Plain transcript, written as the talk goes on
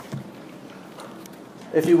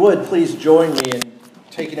If you would, please join me in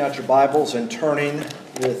taking out your Bibles and turning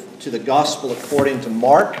to the Gospel according to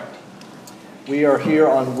Mark. We are here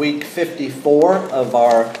on week 54 of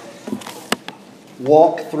our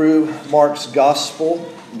walk through Mark's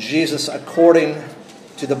Gospel. Jesus according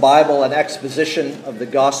to the Bible, an exposition of the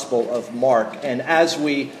Gospel of Mark. And as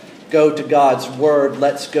we go to God's Word,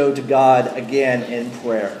 let's go to God again in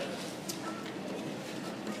prayer.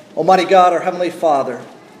 Almighty God, our Heavenly Father,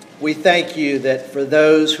 we thank you that for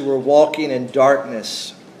those who are walking in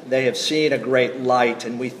darkness, they have seen a great light.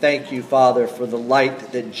 And we thank you, Father, for the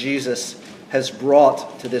light that Jesus has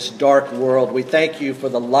brought to this dark world. We thank you for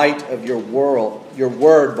the light of your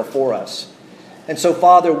word before us. And so,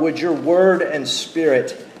 Father, would your word and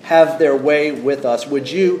spirit have their way with us?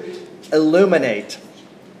 Would you illuminate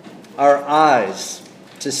our eyes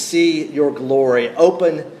to see your glory?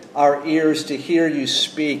 Open our ears to hear you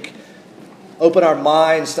speak. Open our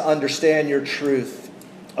minds to understand your truth.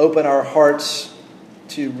 Open our hearts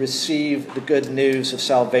to receive the good news of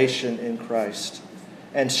salvation in Christ.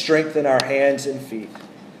 And strengthen our hands and feet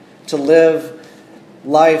to live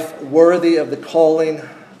life worthy of the calling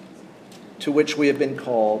to which we have been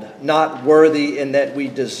called. Not worthy in that we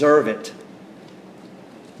deserve it,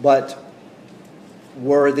 but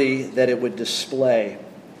worthy that it would display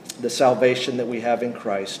the salvation that we have in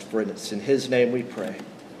Christ. For it's in His name we pray.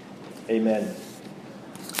 Amen.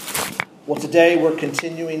 Well, today we're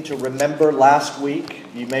continuing to remember last week.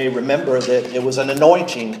 You may remember that it was an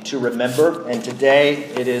anointing to remember, and today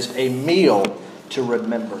it is a meal to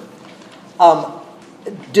remember.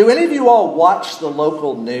 Do any of you all watch the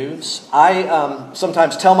local news? I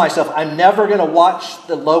sometimes tell myself I'm never going to watch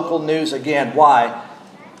the local news again. Why?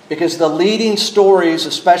 Because the leading stories,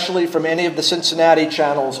 especially from any of the Cincinnati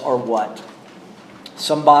channels, are what?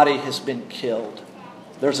 Somebody has been killed.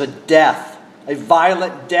 There's a death, a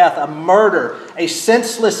violent death, a murder, a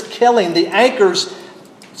senseless killing. The anchors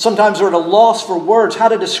sometimes are at a loss for words how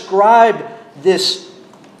to describe this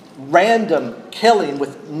random killing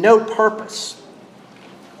with no purpose.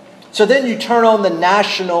 So then you turn on the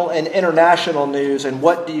national and international news, and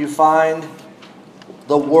what do you find?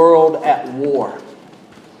 The world at war.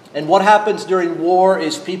 And what happens during war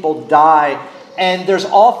is people die. And there's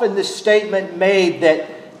often this statement made that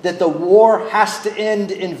the war has to end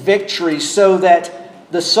in victory so that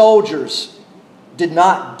the soldiers did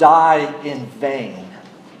not die in vain.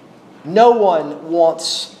 No one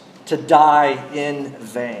wants to die in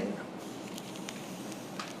vain.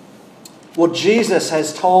 Well, Jesus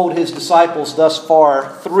has told His disciples thus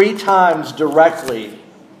far 3 times directly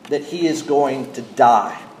that He is going to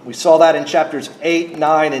die. We saw that in chapters 8,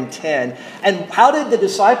 9, and 10. And how did the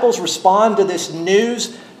disciples respond to this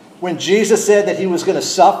news when Jesus said that He was going to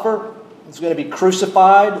suffer, He was going to be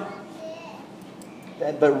crucified,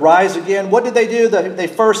 but rise again? What did they do? They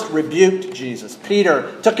first rebuked Jesus.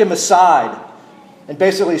 Peter took Him aside and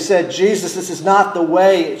basically said, Jesus, this is not the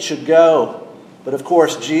way it should go. But of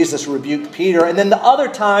course, Jesus rebuked Peter. And then the other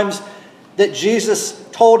times that Jesus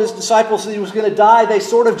told His disciples that He was going to die, they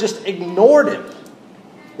sort of just ignored Him.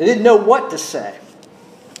 They didn't know what to say.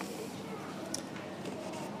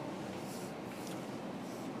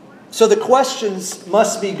 So the questions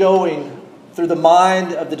must be going through the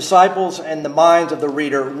mind of the disciples and the minds of the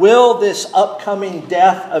reader. Will this upcoming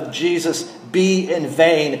death of Jesus be in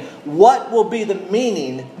vain? What will be the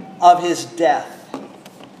meaning of His death?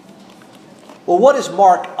 Well, what is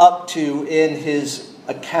Mark up to in his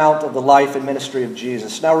account of the life and ministry of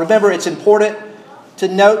Jesus? Now remember, it's important to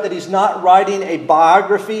note that he's not writing a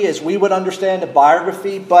biography as we would understand a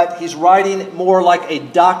biography, but he's writing more like a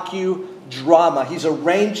docudrama. He's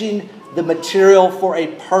arranging the material for a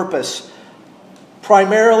purpose,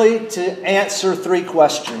 primarily to answer 3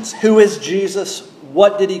 questions. Who is Jesus?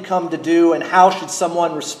 What did He come to do? And how should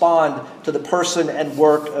someone respond to the person and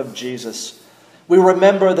work of Jesus? We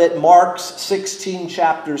remember that Mark's 16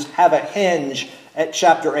 chapters have a hinge at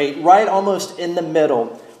chapter 8, right almost in the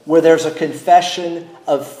middle, where there's a confession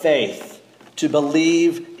of faith to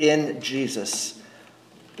believe in Jesus,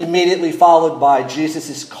 immediately followed by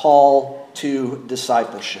Jesus' call to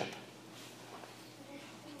discipleship.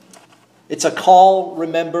 It's a call,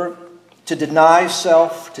 remember, to deny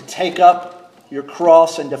self, to take up your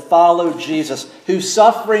cross, and to follow Jesus, whose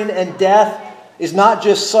suffering and death is not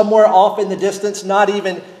just somewhere off in the distance, not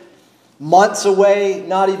even months away,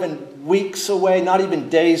 not even weeks away, not even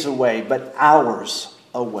days away, but hours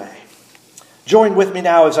away. Join with me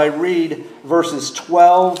now as I read verses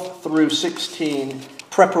 12 through 16,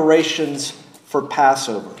 preparations for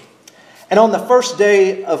Passover. And on the first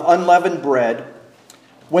day of unleavened bread,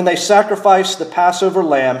 when they sacrificed the Passover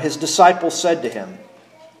lamb, His disciples said to Him,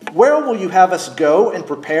 "Where will you have us go and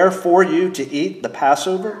prepare for you to eat the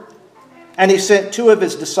Passover?" And he sent 2 of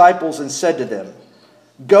his disciples and said to them,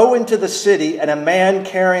 "Go into the city, and a man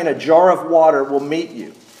carrying a jar of water will meet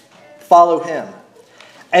you. Follow him.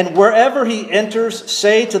 And wherever he enters,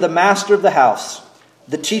 say to the master of the house,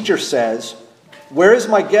 'The teacher says, where is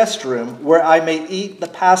my guest room where I may eat the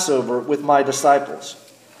Passover with my disciples?'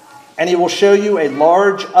 And he will show you a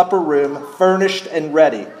large upper room furnished and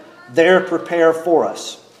ready. There prepare for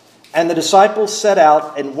us." And the disciples set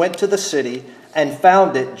out and went to the city and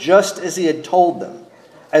found it just as he had told them,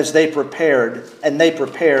 as they prepared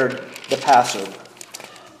the Passover.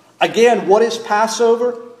 Again, what is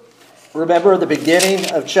Passover? Remember the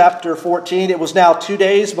beginning of chapter 14. It was now 2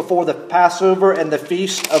 days before the Passover and the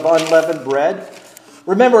Feast of Unleavened Bread.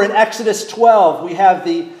 Remember in Exodus 12, we have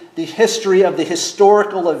the history of the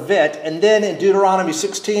historical event. And then in Deuteronomy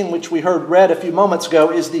 16, which we heard read a few moments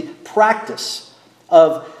ago, is the practice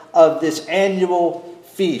of this annual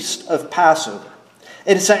feast of Passover.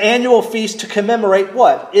 And it's an annual feast to commemorate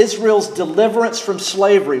what? Israel's deliverance from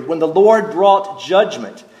slavery, when the Lord brought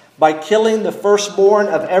judgment by killing the firstborn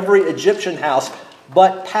of every Egyptian house,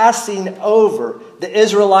 but passing over the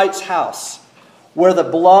Israelites' house, where the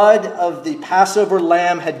blood of the Passover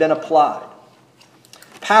lamb had been applied.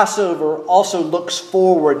 Passover also looks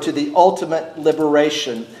forward to the ultimate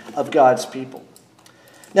liberation of God's people.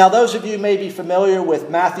 Now, those of you who may be familiar with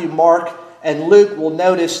Matthew, Mark, and Luke will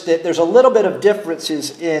notice that there's a little bit of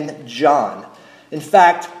differences in John. In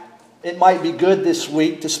fact, it might be good this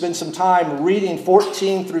week to spend some time reading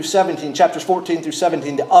chapters 14 through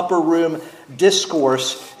 17, the upper room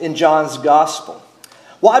discourse in John's gospel.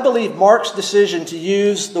 Well, I believe Mark's decision to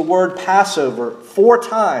use the word Passover 4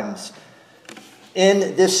 times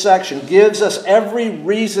in this section gives us every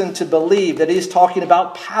reason to believe that he's talking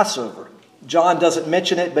about Passover. John doesn't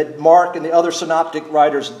mention it, but Mark and the other synoptic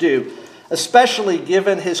writers do, especially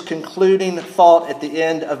given his concluding thought at the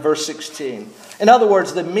end of verse 16. In other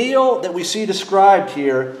words, the meal that we see described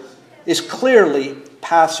here is clearly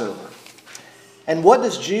Passover. And what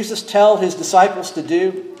does Jesus tell his disciples to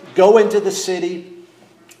do? Go into the city,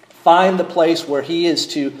 find the place where he is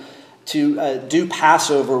to do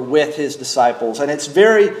Passover with his disciples. And it's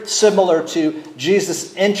very similar to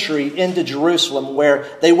Jesus' entry into Jerusalem, where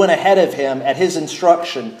they went ahead of him at his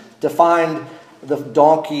instruction to find the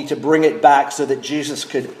donkey, to bring it back so that Jesus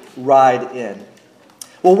could ride in.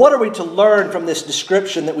 Well, what are we to learn from this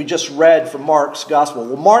description that we just read from Mark's gospel?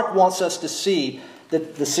 Well, Mark wants us to see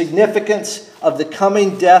the significance of the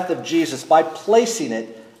coming death of Jesus by placing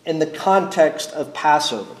it in the context of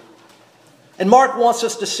Passover. And Mark wants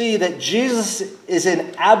us to see that Jesus is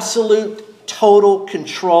in absolute, total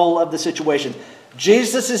control of the situation.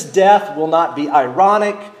 Jesus' death will not be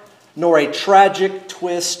ironic, nor a tragic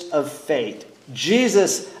twist of fate.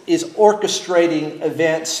 Jesus is orchestrating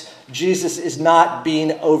events. Jesus is not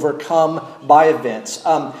being overcome by events.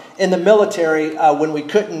 In the military, when we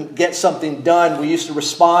couldn't get something done, we used to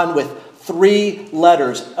respond with 3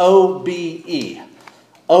 letters, OBE.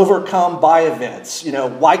 Overcome by events.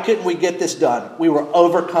 Why couldn't we get this done? We were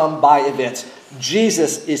overcome by events.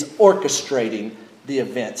 Jesus is orchestrating the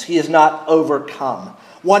events. He is not overcome.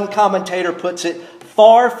 One commentator puts it,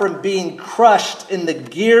 far from being crushed in the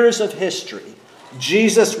gears of history,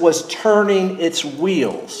 Jesus was turning its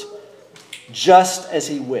wheels just as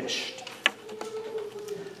he wished.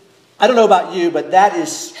 I don't know about you, but that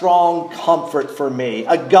is strong comfort for me.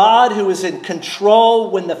 A God who is in control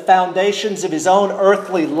when the foundations of his own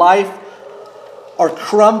earthly life are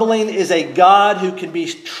crumbling is a God who can be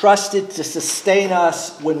trusted to sustain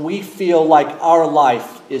us when we feel like our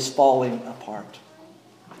life is falling apart.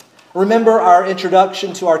 Remember our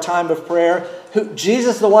introduction to our time of prayer?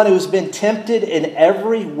 Jesus, the one who has been tempted in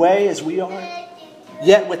every way as we are,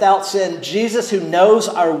 yet without sin. Jesus who knows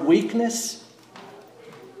our weakness.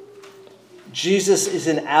 Jesus is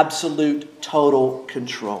in absolute, total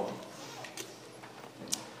control.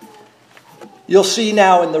 You'll see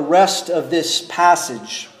now in the rest of this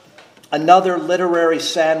passage another literary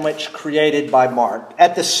sandwich created by Mark.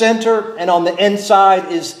 At the center and on the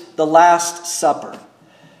inside is the Last Supper.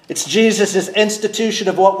 It's Jesus' institution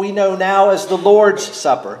of what we know now as the Lord's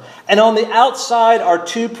Supper. And on the outside are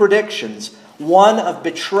 2 predictions, one of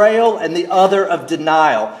betrayal and the other of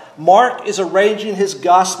denial. Mark is arranging his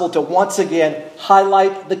gospel to once again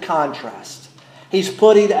highlight the contrast. He's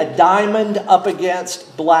putting a diamond up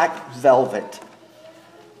against black velvet.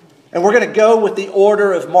 And we're going to go with the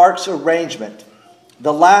order of Mark's arrangement.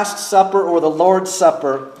 The Last Supper, or the Lord's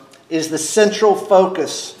Supper, is the central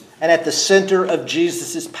focus and at the center of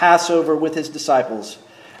Jesus' Passover with his disciples.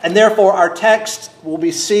 And therefore our text will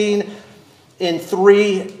be seen in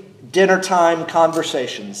 3 dinner time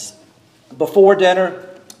conversations: before dinner,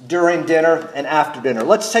 during dinner, and after dinner.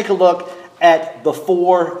 Let's take a look at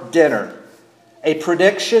before dinner, a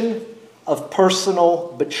prediction of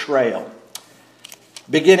personal betrayal.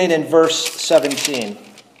 Beginning in verse 17.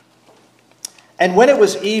 And when it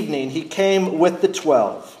was evening, he came with the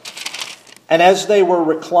 12. And as they were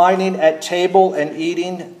reclining at table and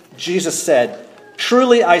eating, Jesus said,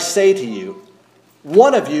 "Truly I say to you,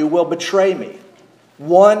 one of you will betray me,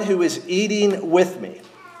 one who is eating with me."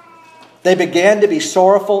 They began to be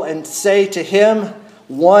sorrowful and say to him,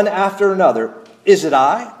 one after another, "Is it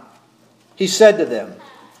I?" He said to them,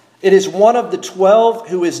 "It is one of the 12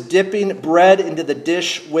 who is dipping bread into the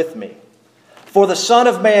dish with me. For the Son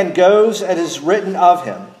of Man goes as is written of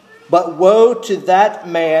him, but woe to that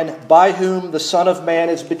man by whom the Son of Man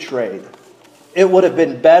is betrayed. It would have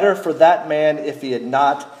been better for that man if he had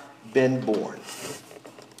not been born."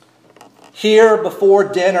 Here before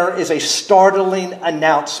dinner is a startling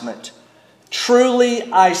announcement. Truly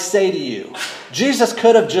I say to you. Jesus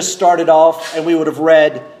could have just started off and we would have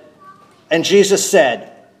read, and Jesus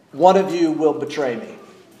said, "One of you will betray me."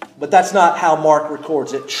 But that's not how Mark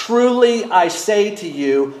records it. Truly I say to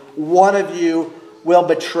you, one of you will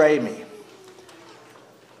betray me.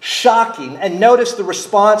 Shocking. And notice the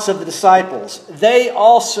response of the disciples. They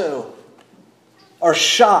also are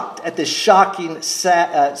shocked at this shocking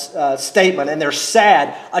statement, and they're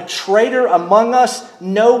sad. A traitor among us?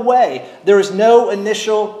 No way. There is no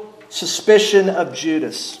initial suspicion of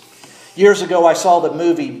Judas. Years ago, I saw the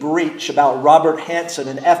movie Breach about Robert Hansen,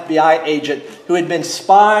 an FBI agent who had been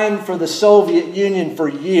spying for the Soviet Union for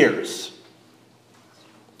years.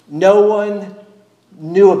 No one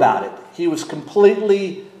knew about it. He was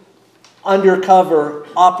completely undercover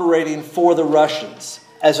operating for the Russians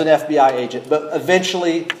as an FBI agent. But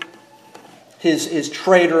eventually, his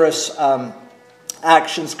traitorous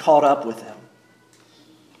actions caught up with him.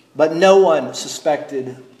 But no one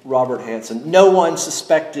suspected Robert Hansen. No one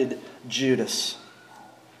suspected Judas.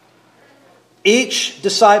 Each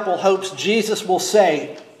disciple hopes Jesus will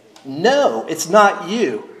say, "No, it's not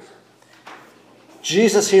you."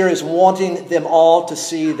 Jesus here is wanting them all to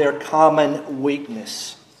see their common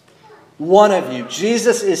weakness. One of you.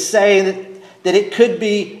 Jesus is saying that it could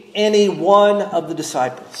be any one of the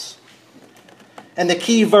disciples. And the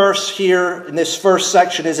key verse here in this first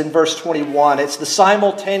section is in verse 21. It's the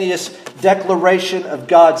simultaneous declaration of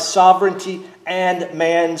God's sovereignty and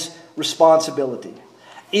man's responsibility.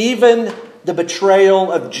 Even the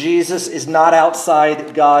betrayal of Jesus is not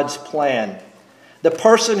outside God's plan. The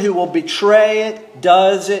person who will betray it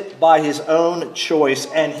does it by his own choice,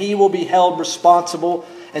 and he will be held responsible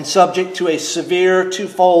and subject to a severe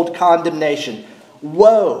twofold condemnation.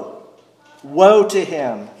 Woe! Woe to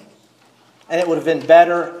him! And it would have been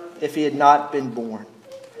better if he had not been born.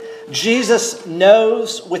 Jesus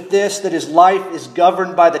knows with this that his life is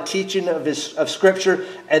governed by the teaching of Scripture,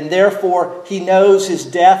 and therefore he knows his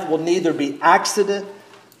death will neither be accident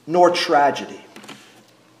nor tragedy.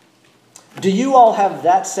 Do you all have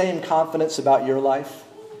that same confidence about your life?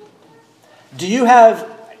 Do you have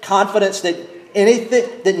confidence that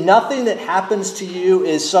nothing that happens to you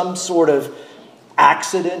is some sort of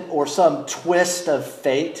accident or some twist of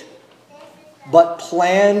fate, but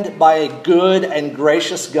planned by a good and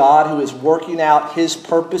gracious God who is working out his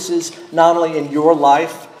purposes not only in your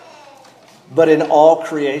life, but in all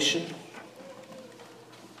creation?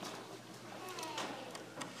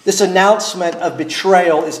 This announcement of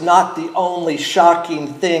betrayal is not the only shocking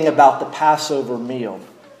thing about the Passover meal.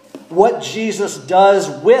 What Jesus does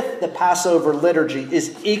with the Passover liturgy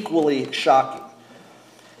is equally shocking.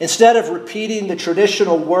 Instead of repeating the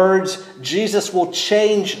traditional words, Jesus will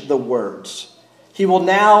change the words. He will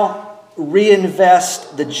now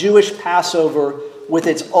reinvest the Jewish Passover with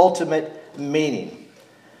its ultimate meaning.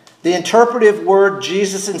 The interpretive word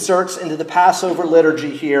Jesus inserts into the Passover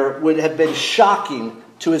liturgy here would have been shocking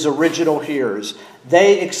to his original hearers.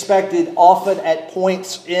 They expected, often at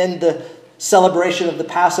points in the celebration of the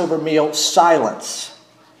Passover meal, silence.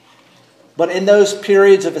 But in those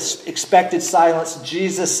periods of expected silence,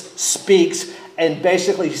 Jesus speaks and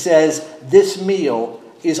basically says, "This meal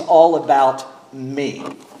is all about me."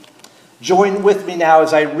 Join with me now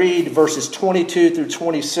as I read verses 22 through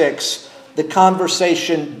 26, the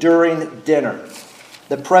conversation during dinner,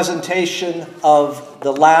 the presentation of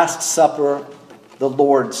the Last Supper, the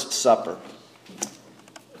Lord's Supper.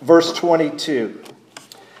 Verse 22.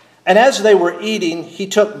 And as they were eating, he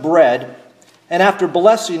took bread, and after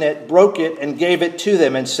blessing it, broke it and gave it to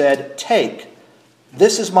them and said, "Take,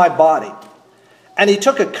 this is my body." And he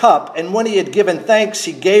took a cup, and when he had given thanks,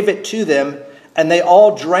 he gave it to them, and they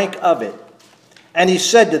all drank of it. And he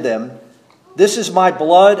said to them, "This is my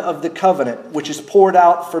blood of the covenant, which is poured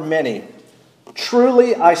out for many.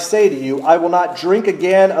 Truly I say to you, I will not drink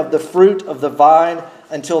again of the fruit of the vine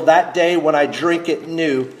until that day when I drink it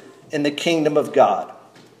new in the kingdom of God."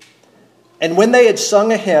 And when they had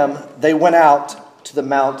sung a hymn, they went out to the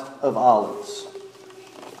Mount of Olives.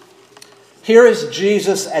 Here is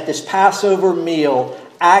Jesus at this Passover meal,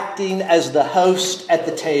 acting as the host at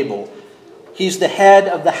the table. He's the head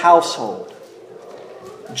of the household.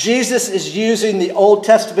 Jesus is using the Old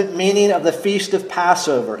Testament meaning of the Feast of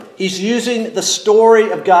Passover. He's using the story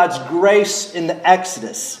of God's grace in the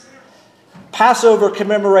Exodus. Passover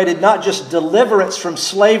commemorated not just deliverance from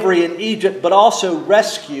slavery in Egypt, but also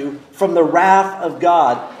rescue from the wrath of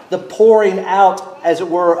God, the pouring out, as it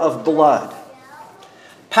were, of blood.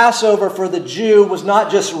 Passover for the Jew was not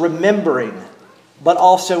just remembering, but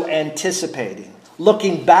also anticipating,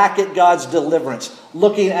 looking back at God's deliverance,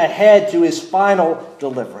 looking ahead to his final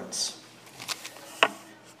deliverance.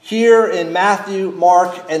 Here in Matthew,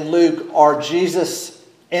 Mark, and Luke are Jesus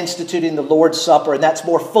instituting the Lord's Supper, and that's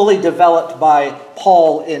more fully developed by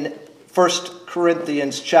Paul in 1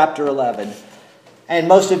 Corinthians chapter 11. And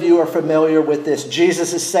most of you are familiar with this.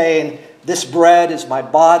 Jesus is saying, "This bread is my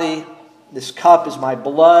body, this cup is my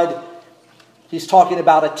blood." He's talking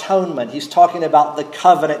about atonement. He's talking about the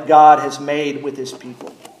covenant God has made with his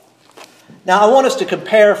people. Now, I want us to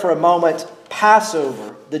compare for a moment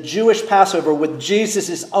Passover, the Jewish Passover, with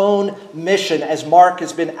Jesus' own mission as Mark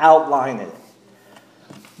has been outlining.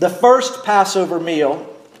 The first Passover meal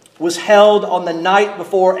was held on the night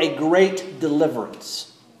before a great deliverance.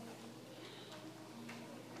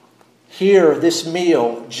 Here, this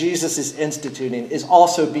meal Jesus is instituting is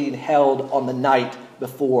also being held on the night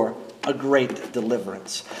before a great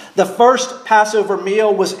deliverance. The first Passover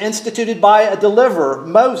meal was instituted by a deliverer,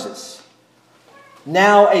 Moses.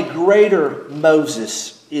 Now a greater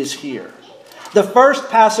Moses is here. The first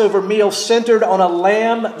Passover meal centered on a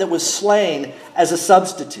lamb that was slain as a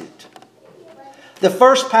substitute. The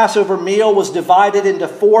first Passover meal was divided into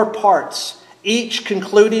 4 parts, each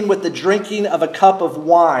concluding with the drinking of a cup of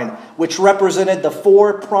wine, which represented the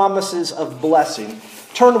 4 promises of blessing.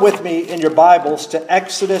 Turn with me in your Bibles to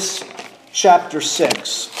Exodus chapter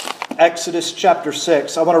 6. Exodus chapter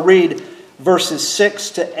 6. I want to read verses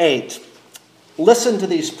 6 to 8. Listen to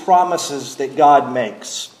these promises that God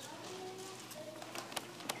makes.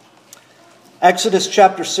 Exodus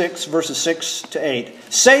chapter 6, verses 6 to 8.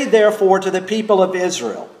 "Say therefore to the people of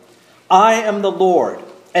Israel, I am the Lord,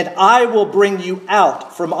 and I will bring you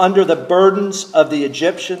out from under the burdens of the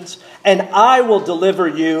Egyptians, and I will deliver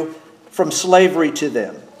you from slavery to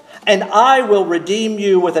them. And I will redeem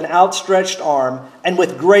you with an outstretched arm and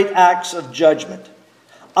with great acts of judgment.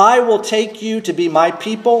 I will take you to be my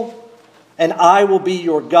people, and I will be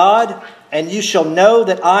your God, and you shall know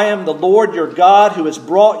that I am the Lord your God who has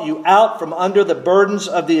brought you out from under the burdens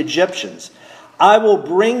of the Egyptians. I will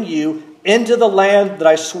bring you into the land that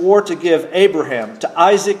I swore to give Abraham, to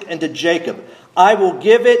Isaac, and to Jacob. I will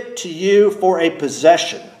give it to you for a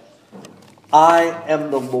possession. I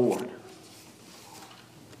am the Lord."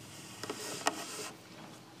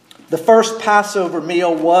 The first Passover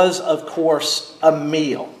meal was, of course, a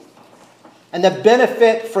meal. And the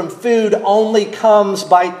benefit from food only comes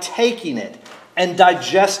by taking it and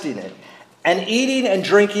digesting it. And eating and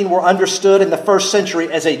drinking were understood in the first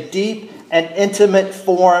century as a deep and intimate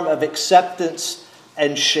form of acceptance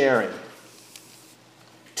and sharing.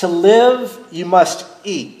 To live, you must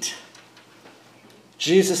eat.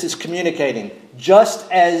 Jesus is communicating, just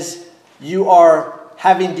as you are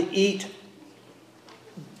having to eat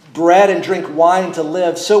bread and drink wine to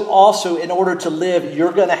live, so also in order to live,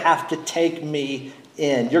 you're going to have to take me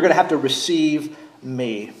in. You're going to have to receive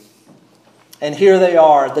me. And here they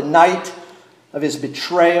are, the night of his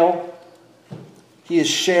betrayal. He is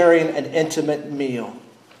sharing an intimate meal.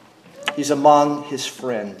 He's among his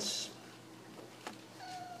friends.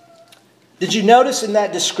 Did you notice in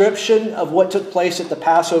that description of what took place at the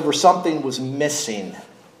Passover, something was missing?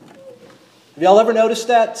 Have y'all ever noticed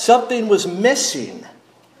that? Something was missing.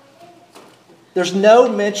 There's no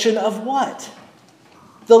mention of what?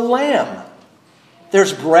 The lamb.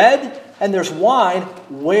 There's bread and there's wine.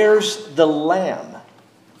 Where's the lamb?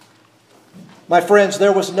 My friends,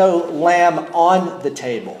 there was no lamb on the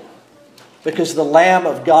table because the Lamb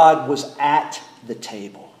of God was at the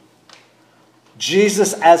table.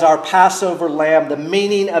 Jesus as our Passover lamb, the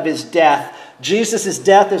meaning of his death. Jesus'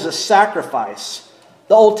 death is a sacrifice.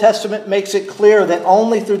 The Old Testament makes it clear that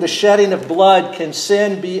only through the shedding of blood can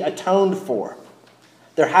sin be atoned for.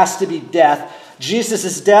 There has to be death.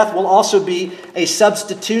 Jesus' death will also be a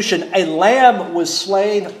substitution. A lamb was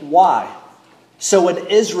slain. Why? so an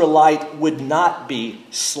Israelite would not be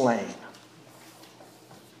slain.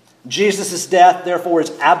 Jesus' death, therefore,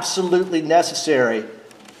 is absolutely necessary.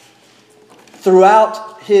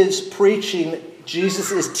 Throughout his preaching,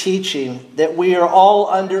 Jesus is teaching that we are all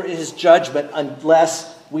under his judgment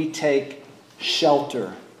unless we take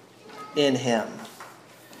shelter in him.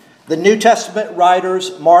 The New Testament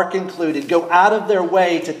writers, Mark included, go out of their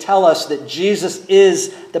way to tell us that Jesus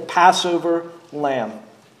is the Passover lamb.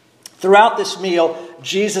 Throughout this meal,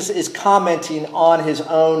 Jesus is commenting on his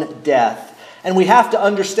own death. And we have to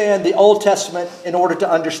understand the Old Testament in order to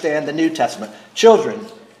understand the New Testament. Children,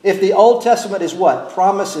 if the Old Testament is what?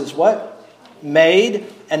 Promises what? Made.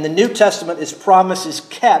 And the New Testament is promises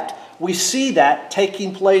kept. We see that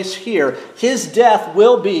taking place here. His death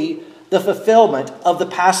will be the fulfillment of the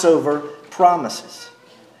Passover promises.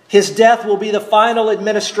 His death will be the final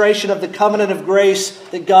administration of the covenant of grace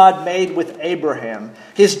that God made with Abraham.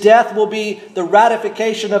 His death will be the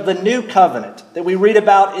ratification of the new covenant that we read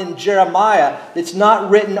about in Jeremiah, that's not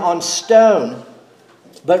written on stone,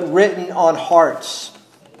 but written on hearts.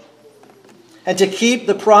 And to keep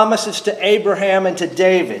the promises to Abraham and to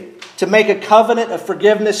David, to make a covenant of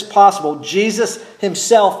forgiveness possible, Jesus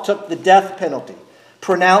himself took the death penalty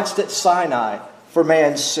pronounced at Sinai for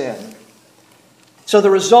man's sin. So the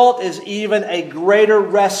result is even a greater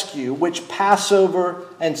rescue, which Passover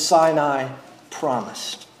and Sinai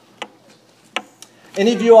promised.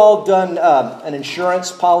 Any of you all done an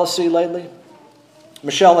insurance policy lately?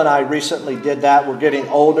 Michelle and I recently did that. We're getting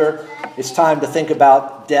older. It's time to think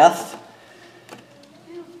about death.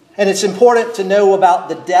 And it's important to know about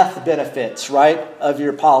the death benefits, right, of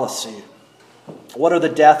your policy. What are the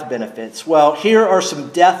death benefits? Well, here are some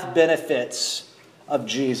death benefits of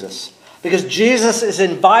Jesus. Because Jesus is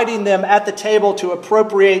inviting them at the table to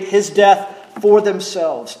appropriate his death for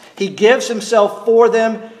themselves. He gives himself for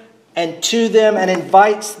them and to them and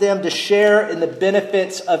invites them to share in the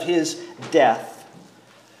benefits of his death.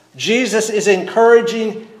 Jesus is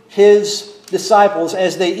encouraging his disciples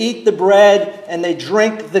as they eat the bread and they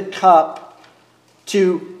drink the cup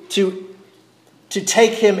to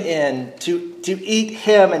take him in, to eat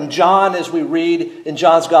him. And John, as we read in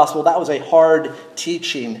John's gospel, that was a hard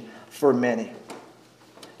teaching for many.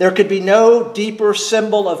 There could be no deeper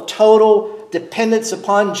symbol of total dependence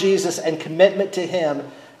upon Jesus and commitment to him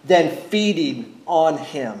than feeding on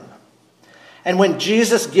him. And when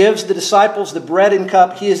Jesus gives the disciples the bread and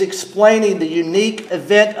cup, he is explaining the unique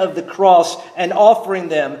event of the cross and offering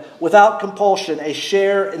them, without compulsion, a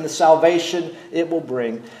share in the salvation it will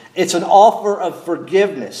bring. It's an offer of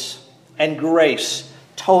forgiveness and grace,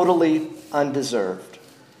 totally undeserved.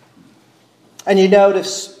 And you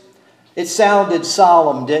notice, it sounded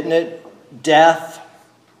solemn, didn't it? Death.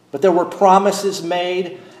 But there were promises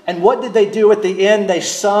made. And what did they do at the end? They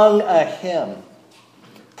sung a hymn.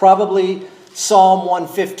 Probably Psalm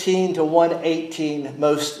 115 to 118,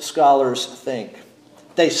 most scholars think.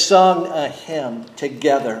 They sung a hymn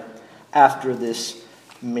together after this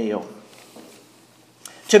meal.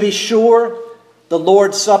 To be sure, the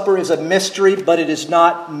Lord's Supper is a mystery, but it is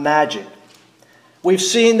not magic. We've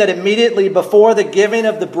seen that immediately before the giving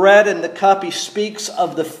of the bread and the cup, he speaks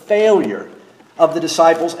of the failure of the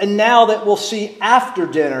disciples. And now that we'll see after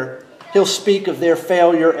dinner, he'll speak of their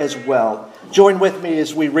failure as well. Join with me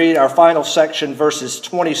as we read our final section, verses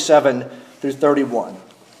 27 through 31.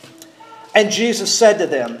 And Jesus said to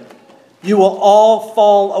them, "You will all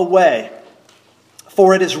fall away,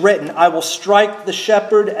 for it is written, I will strike the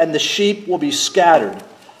shepherd and the sheep will be scattered.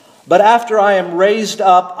 But after I am raised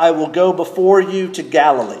up, I will go before you to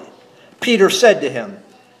Galilee." Peter said to him,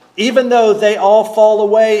 "Even though they all fall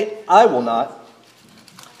away, I will not."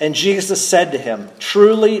 And Jesus said to him,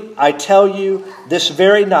 "Truly, I tell you, this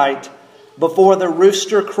very night, before the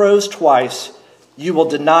rooster crows twice, you will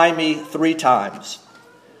deny me 3 times.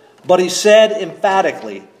 But he said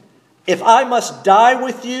emphatically, "If I must die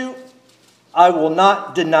with you, I will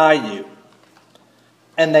not deny you."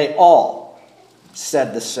 And they all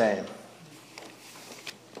said the same.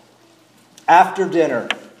 After dinner,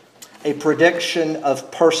 a prediction of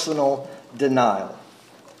personal denial.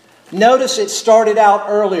 Notice it started out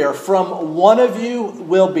earlier from "one of you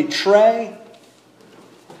will betray"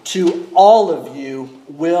 to "all of you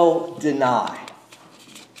will deny."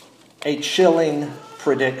 A chilling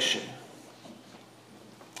prediction.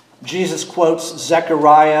 Jesus quotes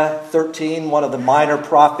Zechariah 13, one of the minor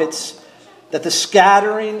prophets, that the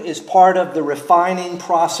scattering is part of the refining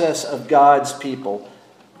process of God's people.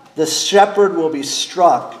 The shepherd will be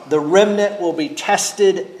struck. The remnant will be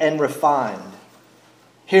tested and refined.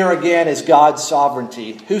 Here again is God's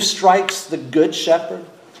sovereignty. Who strikes the good shepherd?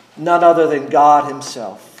 None other than God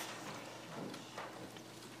himself.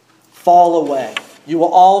 fall away. You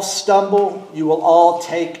will all stumble. You will all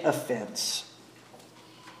take offense.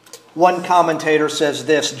 One commentator says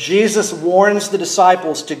this: Jesus warns the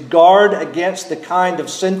disciples to guard against the kind of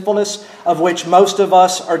sinfulness of which most of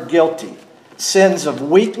us are guilty. Sins of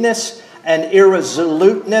weakness and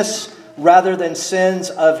irresoluteness rather than sins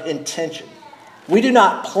of intention. We do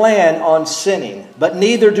not plan on sinning, but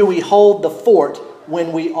neither do we hold the fort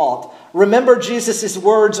when we ought. Remember Jesus'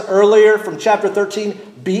 words earlier from chapter 13,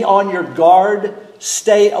 be on your guard,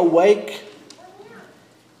 stay awake.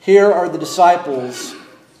 Here are the disciples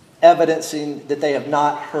evidencing that they have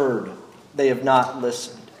not heard, they have not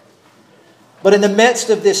listened. But in the midst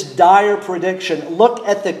of this dire prediction, look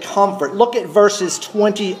at the comfort. Look at verses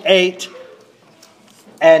 28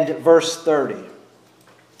 and verse 30.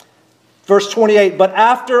 Verse 28, but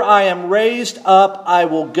after I am raised up, I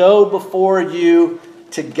will go before you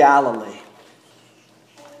to Galilee.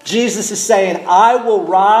 Jesus is saying, I will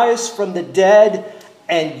rise from the dead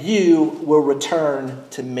and you will return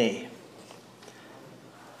to me.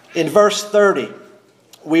 In verse 30,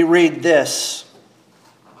 we read this.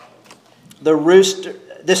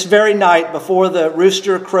 This very night before the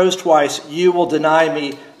rooster crows twice, you will deny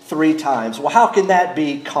me 3 times. Well, how can that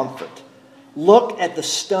be comfort? Look at the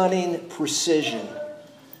stunning precision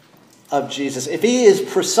of Jesus. If he is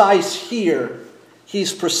precise here,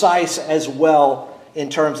 he's precise as well in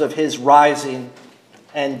terms of his rising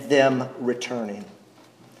and them returning.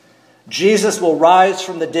 Jesus will rise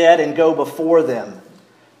from the dead and go before them.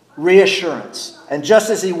 Reassurance. And just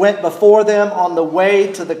as he went before them on the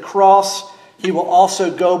way to the cross, he will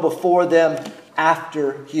also go before them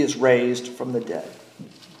after he is raised from the dead.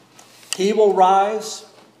 He will rise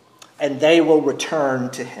and they will return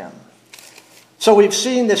to him. So we've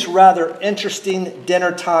seen this rather interesting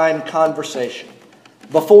dinner time conversation.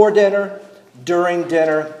 Before dinner, during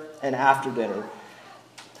dinner, and after dinner.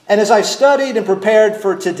 And as I studied and prepared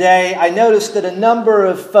for today, I noticed that a number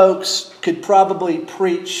of folks could probably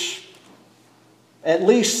preach at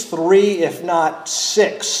least 3, if not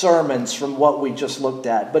 6 sermons from what we just looked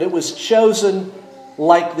at. But it was chosen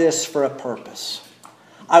like this for a purpose.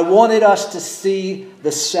 I wanted us to see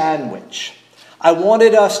the sandwich. I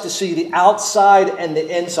wanted us to see the outside and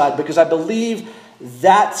the inside, because I believe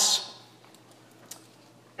that's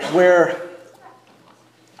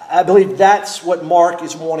what Mark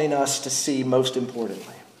is wanting us to see most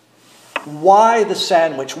importantly. Why the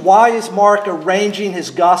sandwich? Why is Mark arranging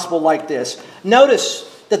his gospel like this? Notice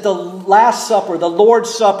that the Last Supper, the Lord's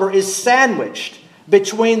Supper, is sandwiched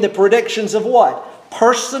between the predictions of what?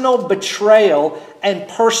 Personal betrayal and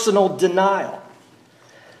personal denial.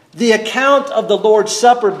 The account of the Lord's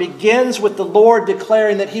Supper begins with the Lord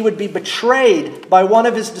declaring that he would be betrayed by one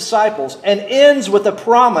of his disciples and ends with a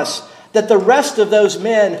promise that the rest of those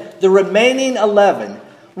men, the remaining 11,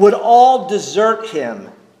 would all desert him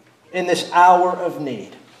in this hour of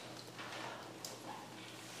need.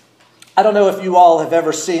 I don't know if you all have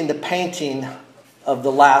ever seen the painting of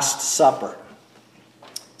the Last Supper.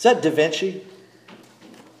 Is that Da Vinci?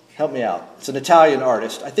 Help me out. It's an Italian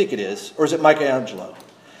artist. I think it is. Or is it Michelangelo?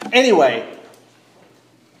 Anyway,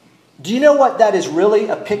 do you know what that is really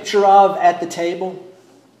a picture of at the table?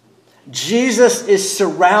 Jesus is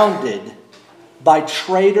surrounded by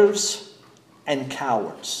traitors and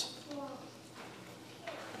cowards.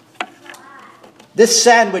 This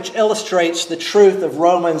sandwich illustrates the truth of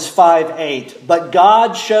Romans 5:8. But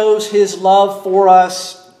God shows his love for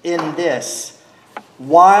us in this: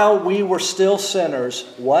 while we were still sinners,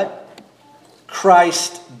 what?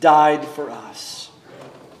 Christ died for us.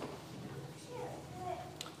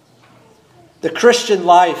 The Christian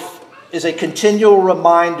life is a continual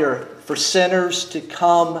reminder for sinners to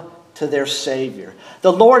come to their Savior.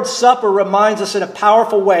 The Lord's Supper reminds us in a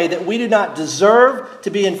powerful way that we do not deserve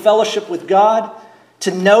to be in fellowship with God,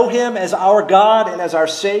 to know him as our God and as our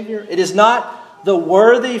Savior. It is not the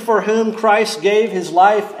worthy for whom Christ gave his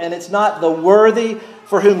life, and it's not the worthy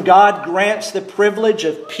for whom God grants the privilege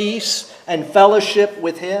of peace and fellowship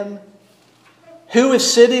with him. Who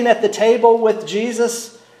is sitting at the table with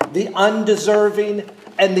Jesus? The undeserving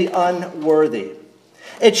and the unworthy.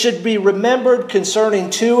 It should be remembered concerning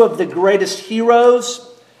 2 of the greatest heroes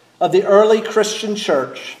of the early Christian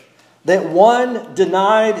church that one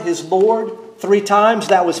denied his Lord 3 times,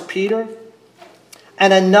 that was Peter,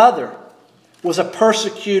 and another was a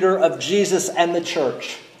persecutor of Jesus and the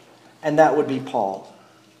church, and that would be Paul.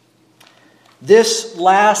 This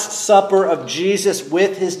Last Supper of Jesus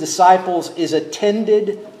with his disciples is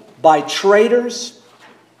attended by traitors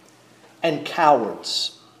and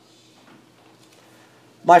cowards.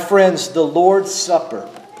 My friends, the Lord's Supper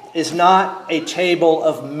is not a table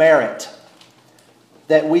of merit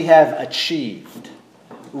that we have achieved.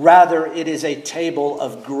 Rather, it is a table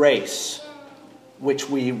of grace which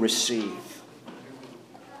we receive.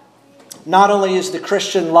 Not only is the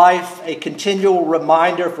Christian life a continual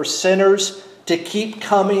reminder for sinners to keep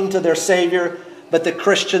coming to their Savior, but the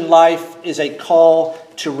Christian life is a call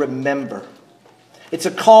to remember. It's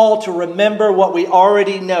a call to remember what we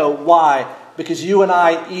already know. Why? Because you and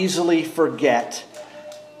I easily forget.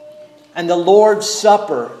 And the Lord's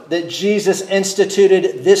Supper that Jesus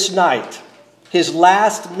instituted this night, his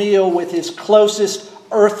last meal with his closest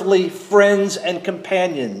earthly friends and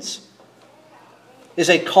companions, is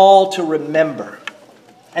a call to remember.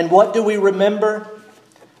 And what do we remember?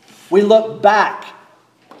 We look back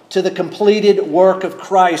to the completed work of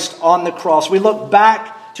Christ on the cross. We look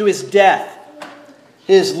back to his death,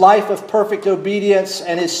 his life of perfect obedience,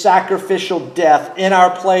 and his sacrificial death in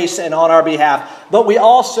our place and on our behalf. But we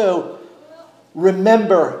also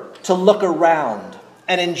remember to look around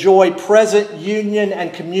and enjoy present union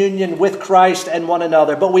and communion with Christ and one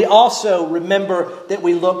another. But we also remember that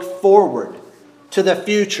we look forward to the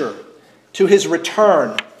future, to his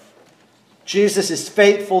return. Jesus is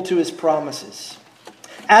faithful to his promises.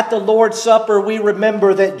 At the Lord's Supper, we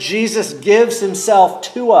remember that Jesus gives himself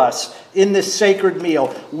to us in this sacred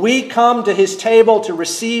meal. We come to his table to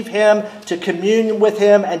receive him, to commune with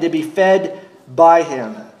him, and to be fed by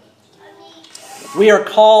him. We are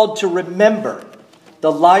called to remember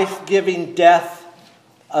the life-giving death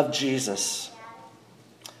of Jesus.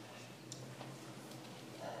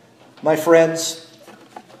 My friends,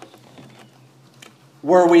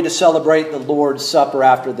 were we to celebrate the Lord's Supper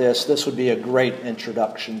after this would be a great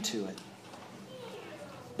introduction to it.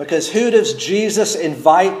 Because who does Jesus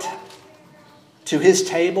invite to his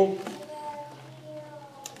table?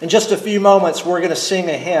 In just a few moments, we're going to sing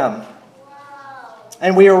a hymn.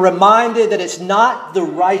 And we are reminded that it's not the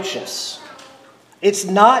righteous. It's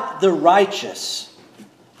not the righteous,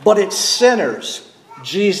 but it's sinners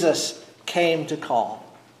Jesus came to call.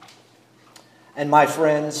 And my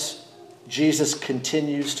friends, Jesus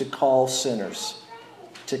continues to call sinners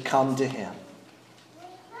to come to him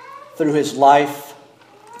through his life,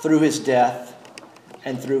 through his death,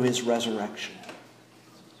 and through his resurrection.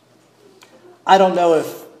 I don't know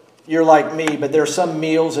if you're like me, but there are some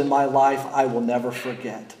meals in my life I will never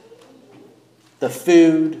forget. The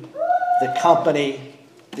food, the company,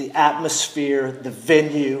 the atmosphere, the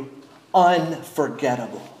venue,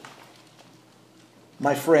 unforgettable.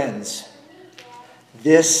 My friends,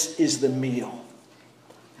 this is the meal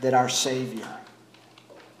that our Savior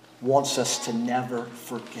wants us to never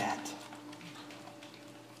forget.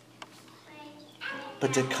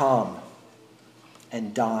 But to come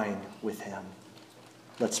and dine with him.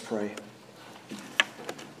 Let's pray.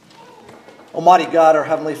 Almighty God, our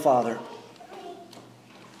Heavenly Father,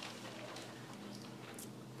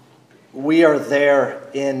 we are there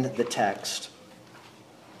in the text.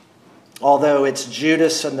 Although it's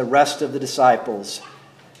Judas and the rest of the disciples,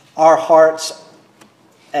 our hearts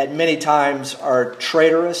at many times are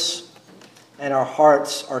traitorous and our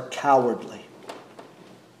hearts are cowardly.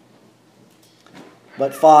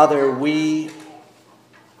 But Father, we,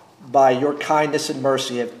 by your kindness and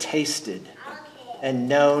mercy, have tasted and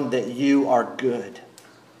known that you are good.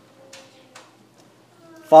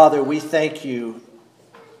 Father, we thank you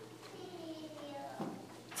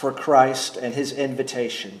for Christ and his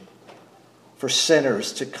invitation for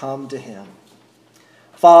sinners to come to him.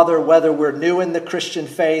 Father, whether we're new in the Christian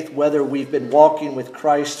faith, whether we've been walking with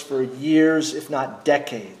Christ for years, if not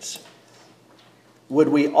decades, would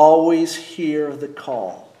we always hear the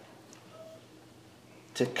call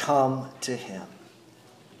to come to him,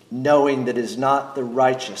 knowing that it is not the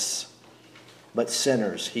righteous, but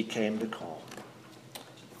sinners he came to call.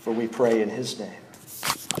 For we pray in his name.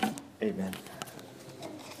 Amen.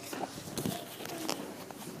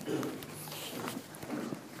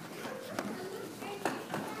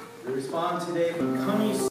 We respond today, come ye